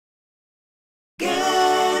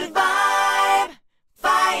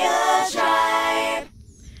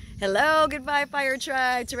Hello, goodbye Fire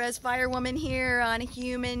Tribe. Terez Firewoman here on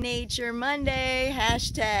Human Nature Monday.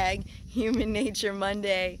 Hashtag Human Nature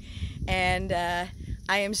Monday. And I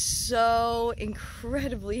am so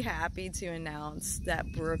incredibly happy to announce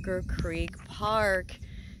that Brooker Creek Park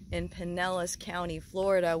in Pinellas County,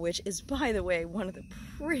 Florida, which is, by the way, one of the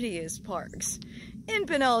prettiest parks in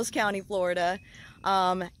Pinellas County, Florida.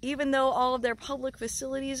 Even though all of their public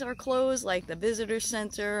facilities are closed, like the visitor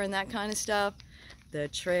center and that kind of stuff, the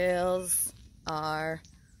trails are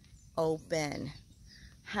open.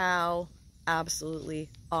 How absolutely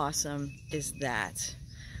awesome is that?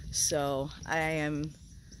 So I am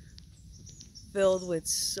filled with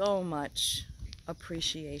so much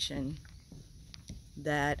appreciation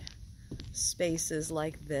that spaces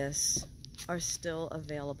like this are still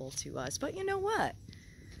available to us. But you know what?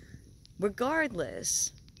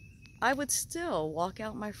 Regardless, I would still walk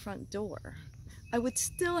out my front door. I would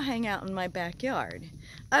still hang out in my backyard.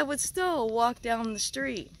 I would still walk down the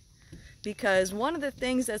street, because one of the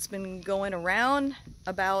things that's been going around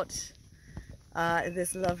about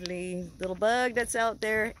this lovely little bug that's out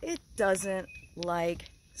there, it doesn't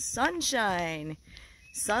like sunshine.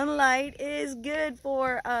 Sunlight is good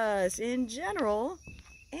for us in general,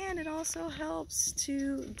 and it also helps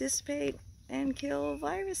to dissipate and kill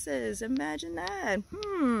viruses. Imagine that.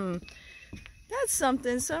 That's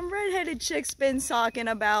something some redheaded chick's been talking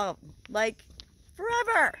about like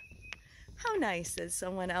forever. How nice that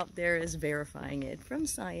someone out there is verifying it from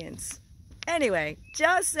science. Anyway,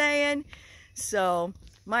 just saying. So,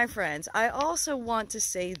 my friends, I also want to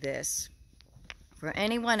say this for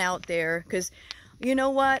anyone out there, because you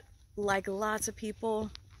know what? Like lots of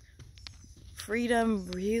people, freedom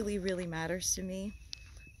really, really matters to me.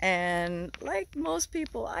 And like most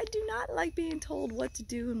people, I do not like being told what to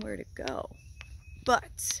do and where to go.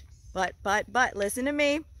 But, listen to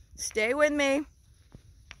me. Stay with me.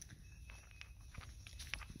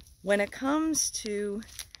 When it comes to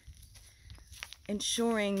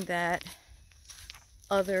ensuring that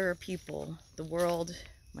other people, the world,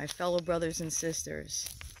 my fellow brothers and sisters,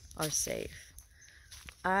 are safe,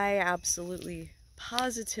 I absolutely,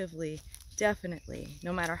 positively, definitely,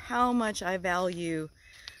 no matter how much I value,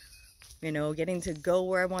 you know, getting to go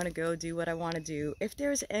where I want to go, do what I want to do, if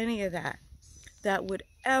there's any of that would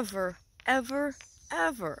ever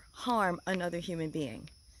harm another human being,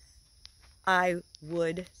 I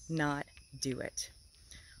would not do it.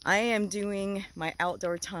 I am doing my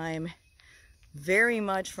outdoor time very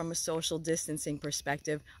much from a social distancing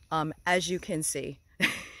perspective, as you can see,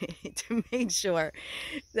 to make sure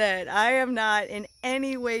that I am not in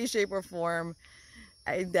any way, shape, or form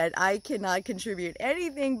that I cannot contribute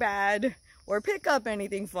anything bad or pick up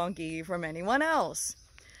anything funky from anyone else.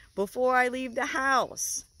 Before I leave the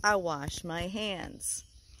house, I wash my hands.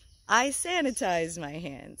 I sanitize my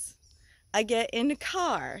hands. I get in the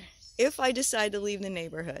car. If I decide to leave the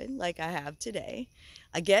neighborhood, like I have today,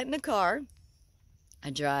 I get in the car, I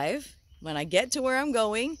drive. When I get to where I'm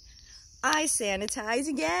going, I sanitize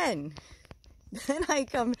again.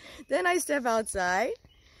 Then I step outside.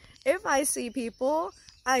 If I see people,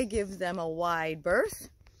 I give them a wide berth.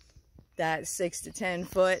 That 6 to 10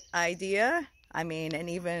 foot idea. I mean,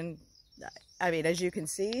 as you can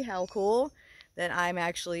see, how cool that I'm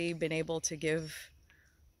actually been able to give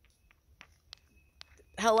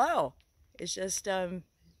hello. It's just the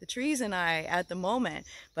trees and I at the moment,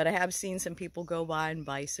 but I have seen some people go by on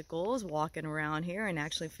bicycles walking around here, and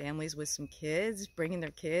actually families with some kids bringing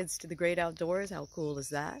their kids to the great outdoors. How cool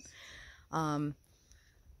is that?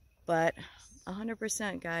 But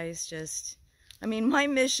 100%, guys, my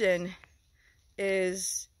mission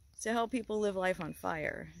is to help people live life on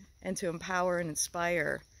fire and to empower and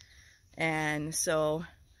inspire. And so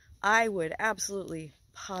I would absolutely,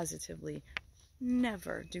 positively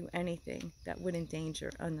never do anything that would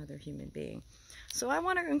endanger another human being. So I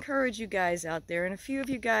want to encourage you guys out there, and a few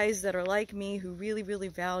of you guys that are like me who really, really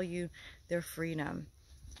value their freedom.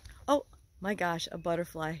 Oh my gosh, a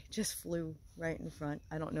butterfly just flew right in front.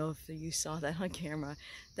 I don't know if you saw that on camera.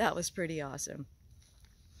 That was pretty awesome.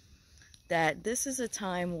 That this is a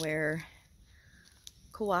time where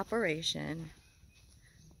cooperation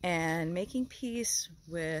and making peace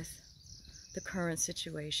with the current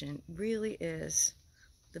situation really is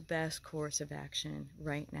the best course of action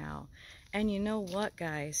right now. And you know what,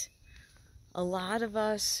 guys? A lot of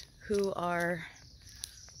us who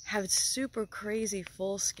have super crazy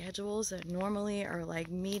full schedules that normally are like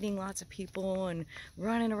meeting lots of people and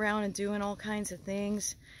running around and doing all kinds of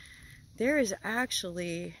things, there is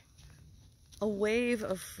actually a wave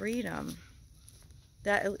of freedom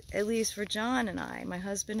that, at least for John and I, my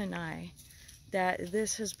husband and I, that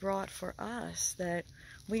this has brought for us, that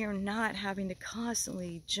We are not having to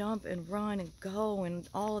constantly jump and run and go and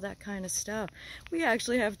all of that kind of stuff. We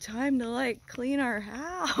actually have time to like clean our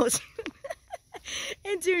house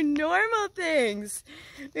and do normal things,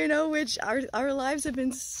 you know, which our lives have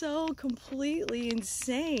been so completely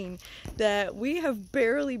insane that we have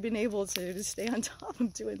barely been able to stay on top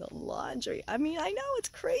of doing the laundry. I mean, I know it's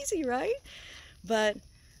crazy, right? But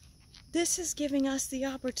this is giving us the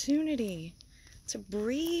opportunity to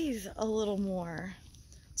breathe a little more,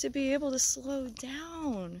 to be able to slow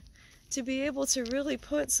down, to be able to really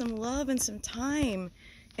put some love and some time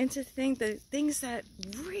into things that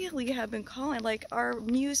really have been calling, like our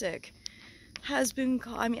music has been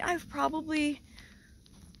I mean, I've probably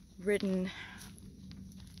written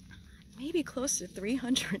maybe close to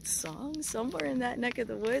 300 songs, somewhere in that neck of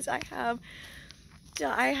the woods. I have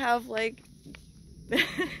like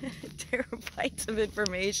terabytes of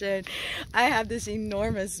information. I have this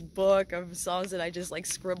enormous book of songs that I just like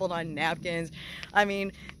scribbled on napkins. I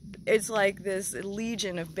mean, it's like this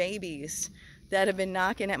legion of babies that have been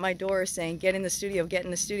knocking at my door saying, get in the studio, get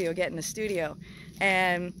in the studio, get in the studio.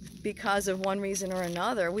 And because of one reason or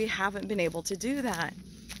another, we haven't been able to do that.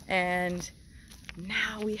 And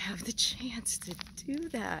now we have the chance to do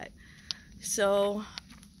that. So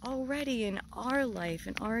already in our life,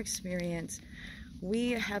 in our experience,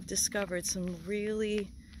 we have discovered some really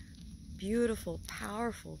beautiful,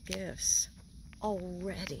 powerful gifts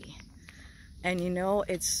already. And you know,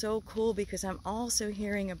 it's so cool because I'm also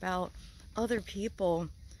hearing about other people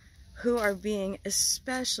who are being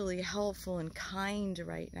especially helpful and kind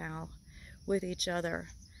right now with each other,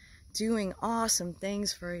 doing awesome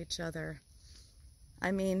things for each other.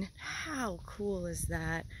 I mean, how cool is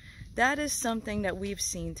that? That is something that we've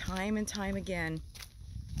seen time and time again.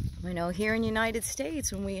 You know, here in the United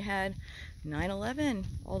States, when we had 9/11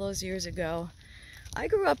 all those years ago, I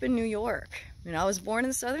grew up in New York. You know, I was born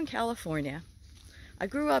in Southern California. I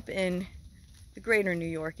grew up in the greater New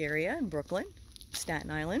York area, in Brooklyn, Staten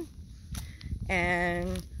Island.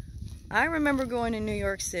 And I remember going to New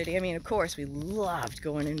York City. I mean, of course, we loved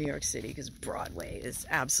going to New York City because Broadway is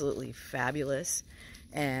absolutely fabulous.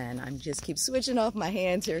 And I'm just keep switching off my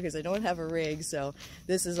hands here because I don't have a rig, so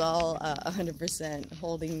this is all 100%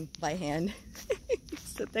 holding by hand.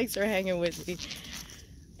 So thanks for hanging with me.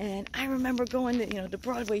 And I remember going to, you know, the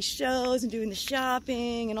Broadway shows and doing the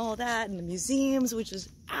shopping and all that, and the museums, which was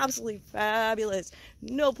absolutely fabulous.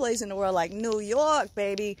 No place in the world like New York,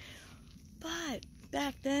 baby. But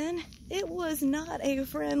back then, it was not a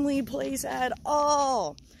friendly place at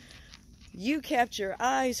all. You kept your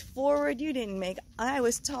eyes forward. You didn't make, I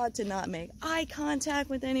was taught to not make eye contact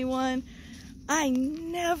with anyone. I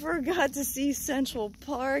never got to see Central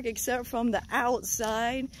Park except from the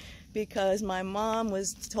outside because my mom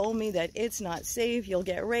told me that it's not safe. You'll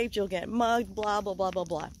get raped, you'll get mugged, blah, blah, blah, blah,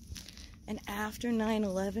 blah. And after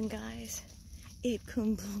 9/11, guys, it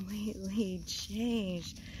completely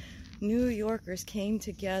changed. New Yorkers came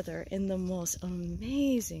together in the most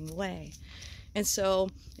amazing way. And so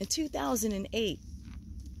in 2008,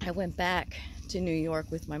 I went back to New York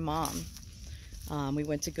with my mom. We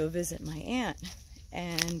went to go visit my aunt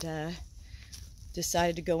and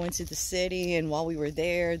decided to go into the city. And while we were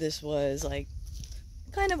there, this was like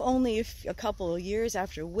kind of only a couple of years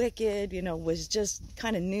after Wicked, you know, was just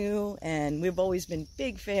kind of new. And we've always been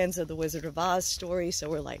big fans of the Wizard of Oz story. So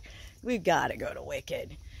we're like, we've got to go to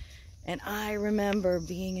Wicked. And I remember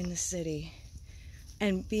being in the city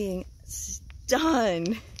and being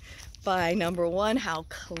stunned by, number one, how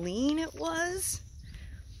clean it was.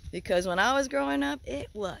 Because when I was growing up, it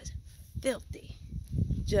was filthy.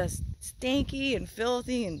 Just stinky and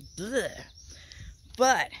filthy and bleh.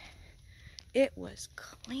 But it was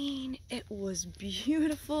clean. It was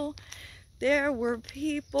beautiful. There were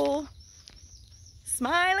people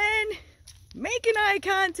smiling, making eye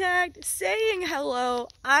contact, saying hello.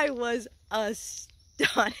 I was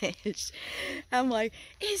astonished. I'm like,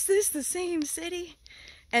 is this the same city?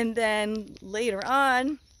 And then later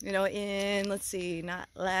on, you know, in, let's see, not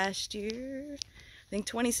last year, I think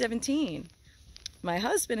 2017, my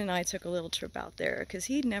husband and I took a little trip out there because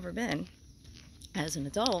he'd never been as an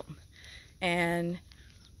adult. And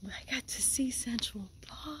I got to see Central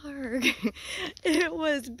Park. It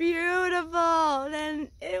was beautiful and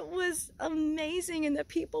it was amazing, and the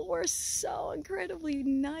people were so incredibly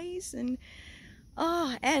nice. And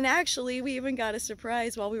and actually we even got a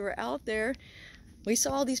surprise while we were out there. We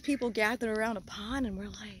saw all these people gathered around a pond and we're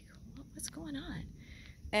like, what's going on?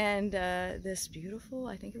 And this beautiful,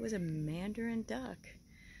 I think it was a mandarin duck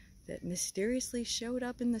that mysteriously showed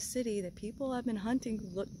up in the city that people have been hunting,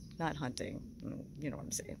 not hunting, you know what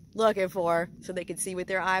I'm saying, looking for so they could see with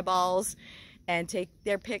their eyeballs. and take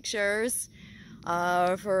their pictures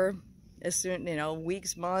for as soon, you know,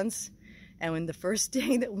 weeks, months. And when the first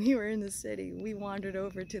day that we were in the city, we wandered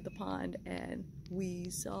over to the pond and we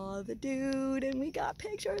saw the dude and we got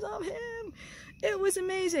pictures of him. It was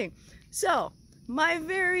amazing. So my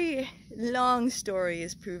very long story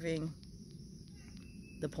is proving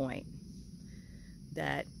the point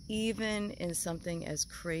that even in something as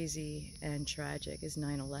crazy and tragic as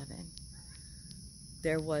 9/11,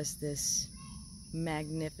 there was this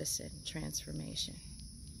magnificent transformation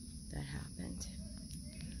that happened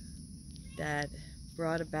that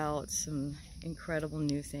brought about some incredible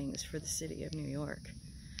new things for the city of New York.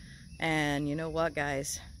 And you know what,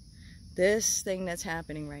 guys? This thing that's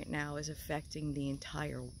happening right now is affecting the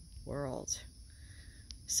entire world.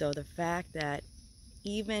 So the fact that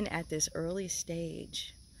even at this early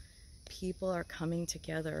stage, people are coming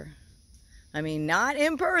together. I mean, not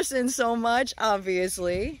in person so much,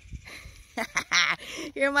 obviously.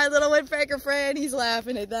 You're my little woodpecker friend, he's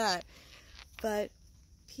laughing at that. But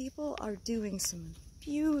people are doing some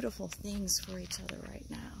beautiful things for each other right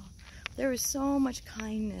now. There is so much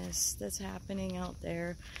kindness that's happening out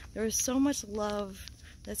there. There is so much love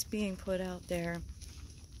that's being put out there.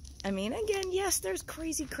 I mean, again, yes, there's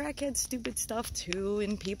crazy crackhead stupid stuff too,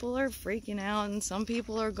 and people are freaking out, and some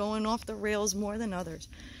people are going off the rails more than others.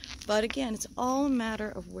 But again, it's all a matter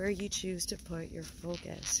of where you choose to put your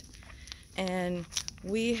focus. And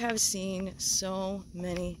we have seen so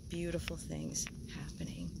many beautiful things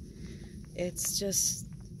happening. It's just,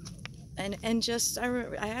 I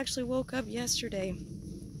actually woke up yesterday,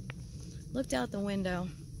 looked out the window,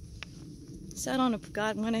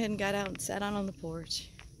 went ahead and got out and sat out on the porch.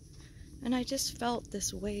 And I just felt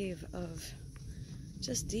this wave of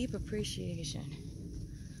just deep appreciation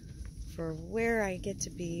for where I get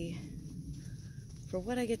to be, for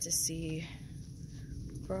what I get to see,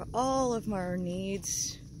 for all of our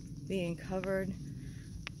needs being covered.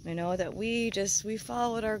 I know that we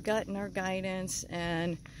followed our gut and our guidance,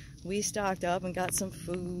 and we stocked up and got some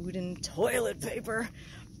food and toilet paper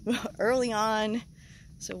early on.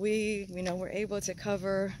 So we, were able to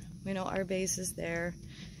cover, our bases there.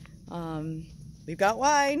 We've got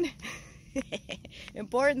wine,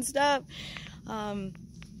 important stuff. But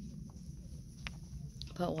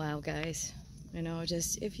wow, guys,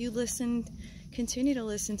 just if you listen, continue to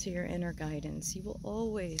listen to your inner guidance, you will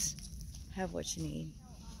always have what you need.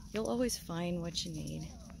 You'll always find what you need.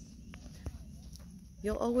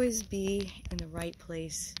 You'll always be in the right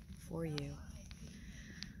place for you.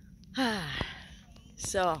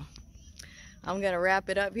 So I'm gonna wrap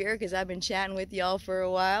it up here because I've been chatting with y'all for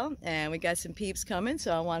a while, and we got some peeps coming,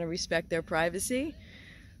 so I want to respect their privacy.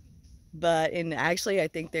 But actually, I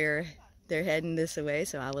think they're heading this way,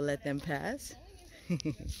 so I will let them pass.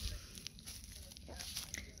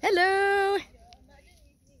 Hello.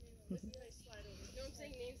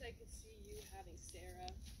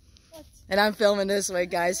 And I'm filming this way,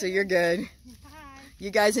 guys, so you're good. Hi.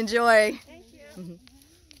 You guys enjoy. Thank you.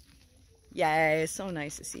 Yeah, it's so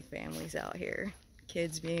nice to see families out here.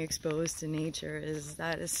 Kids being exposed to nature,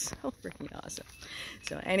 that is so freaking awesome.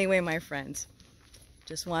 So anyway, my friends,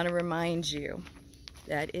 just want to remind you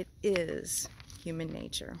that it is human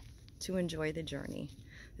nature to enjoy the journey,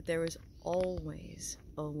 that there is always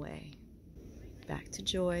a way back to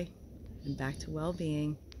joy and back to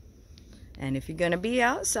well-being. And if you're going to be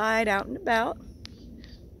outside, out and about,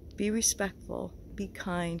 be respectful, be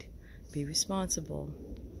kind, be responsible.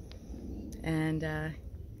 And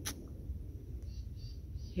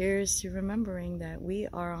here's to remembering that we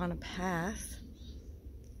are on a path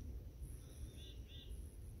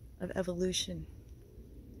of evolution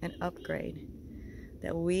and upgrade,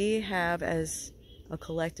 that we have as a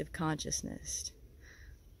collective consciousness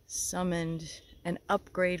summoned an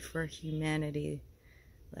upgrade for humanity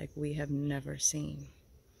like we have never seen.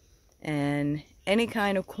 And any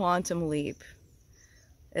kind of quantum leap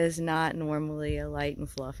is not normally a light and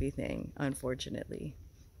fluffy thing, unfortunately,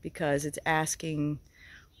 because it's asking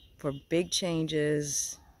for big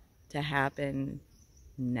changes to happen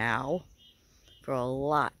now, for a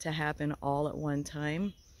lot to happen all at one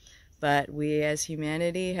time. But we as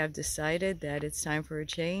humanity have decided that it's time for a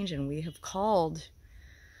change, and we have called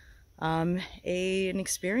an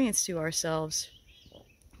experience to ourselves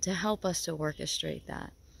to help us to orchestrate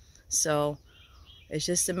that. So it's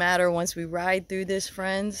just a matter, once we ride through this,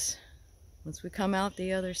 friends, once we come out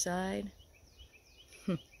the other side,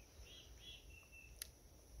 we're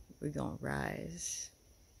gonna rise.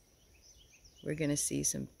 We're gonna see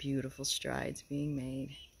some beautiful strides being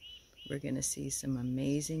made. We're gonna see some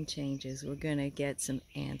amazing changes. We're gonna get some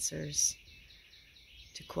answers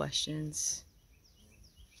to questions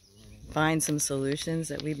find some solutions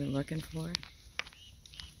that we've been looking for.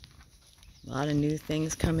 A lot of new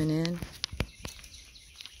things coming in.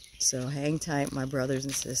 So hang tight, my brothers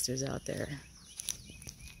and sisters out there.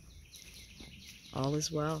 All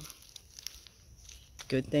is well.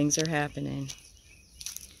 Good things are happening.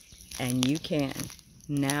 And you can,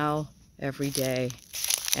 now, every day,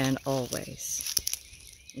 and always,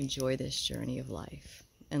 enjoy this journey of life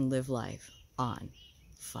and live life on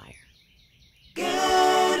fire.